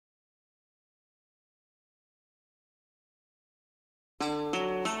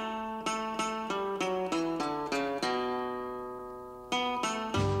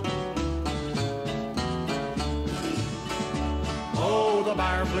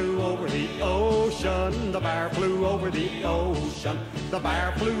bear flew over the ocean. The bear flew over the ocean. The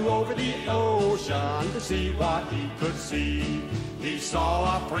bear flew over the ocean to see what he could see. He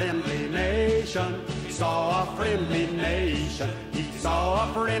saw a friendly nation. He saw a friendly nation. He saw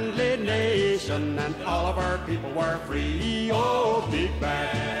a friendly nation, and all of our people were free. Oh, Big Bear,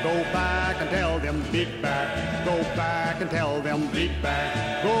 go back and tell them, Big Bear. Go back and tell them, Big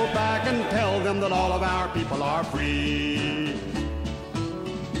Bear. Go back and tell them that all of our people are free.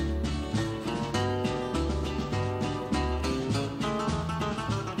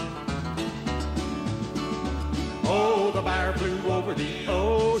 Oh, the bear flew over the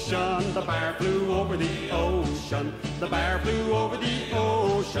ocean. The bear flew over the ocean. The bear flew over the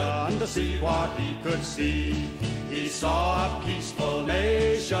ocean to see what he could see. He saw a peaceful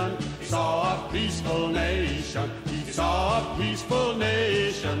nation. He saw a peaceful nation. He saw a peaceful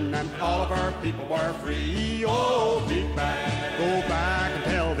nation, and all of our people were free. Oh, Big Bear, go back and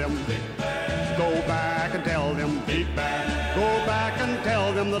tell them, Big Bear. Go back and tell them, Big Bear. Go back and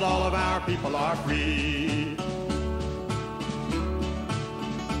tell them that all of our people are free.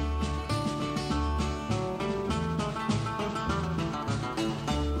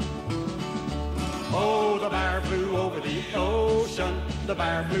 Oh, the bear flew over the ocean. The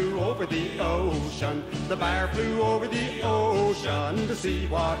bear flew over the ocean. The bear flew over the ocean to see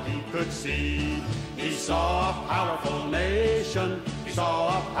what he could see. He saw a powerful nation. He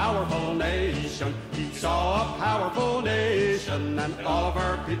saw a powerful nation. He saw a powerful nation, and all of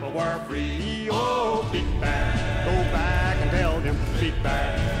our people were free. Oh, Big Bear, go back and tell them, Big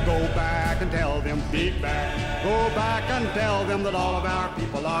Bear. Go back and tell them, Big Bear. Go back and tell them that all of our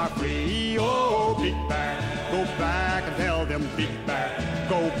people are free. Oh, Big Bear, go back and tell them, Big Bear.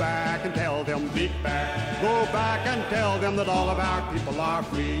 Go back and tell them, Big Bear. Go back and tell them that all of our people are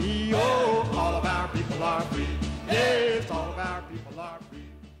free. Oh, all of our people are free. Yes, all of our people are free.